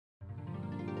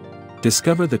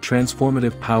Discover the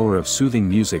transformative power of soothing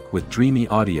music with Dreamy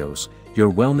Audios,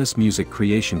 your wellness music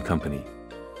creation company.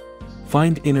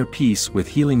 Find inner peace with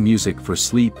healing music for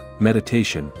sleep,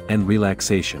 meditation, and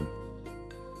relaxation.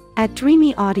 At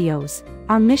Dreamy Audios,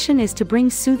 our mission is to bring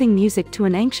soothing music to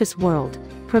an anxious world,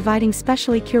 providing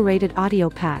specially curated audio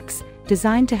packs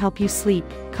designed to help you sleep,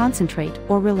 concentrate,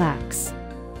 or relax.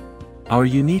 Our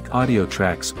unique audio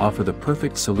tracks offer the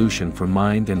perfect solution for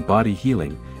mind and body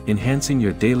healing, enhancing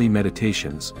your daily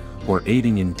meditations, or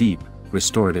aiding in deep,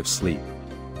 restorative sleep.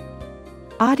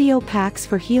 Audio packs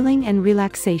for healing and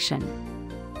relaxation.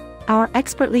 Our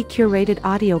expertly curated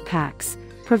audio packs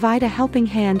provide a helping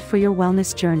hand for your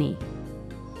wellness journey.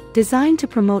 Designed to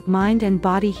promote mind and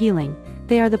body healing,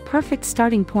 they are the perfect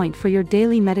starting point for your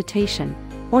daily meditation,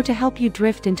 or to help you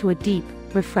drift into a deep,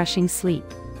 refreshing sleep.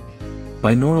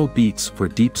 Binaural beats for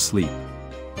deep sleep.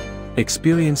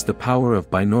 Experience the power of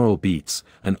binaural beats,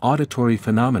 an auditory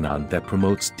phenomenon that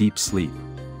promotes deep sleep.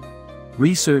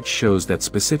 Research shows that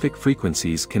specific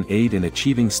frequencies can aid in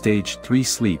achieving stage 3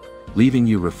 sleep, leaving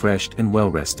you refreshed and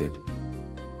well-rested.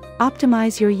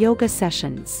 Optimize your yoga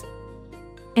sessions.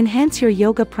 Enhance your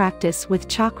yoga practice with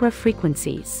chakra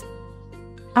frequencies.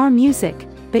 Our music,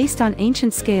 based on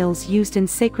ancient scales used in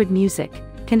sacred music,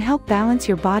 can help balance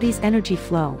your body's energy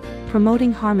flow,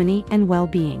 promoting harmony and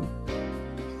well-being.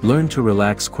 Learn to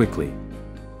relax quickly.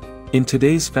 In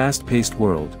today's fast-paced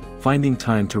world, finding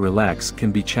time to relax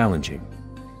can be challenging.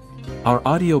 Our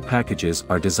audio packages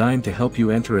are designed to help you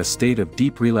enter a state of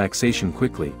deep relaxation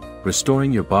quickly,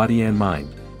 restoring your body and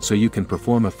mind, so you can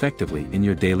perform effectively in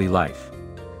your daily life.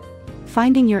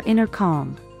 Finding your inner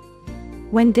calm.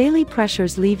 When daily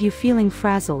pressures leave you feeling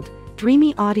frazzled,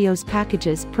 Dreamy Audios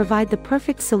packages provide the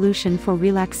perfect solution for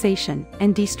relaxation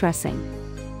and de-stressing.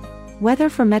 Whether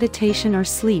for meditation or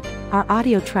sleep, our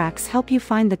audio tracks help you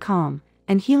find the calm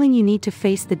and healing you need to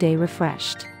face the day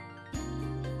refreshed.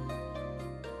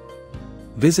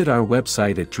 Visit our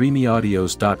website at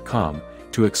dreamyaudios.com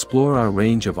to explore our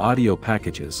range of audio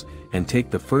packages and take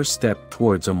the first step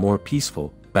towards a more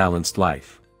peaceful, balanced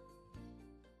life.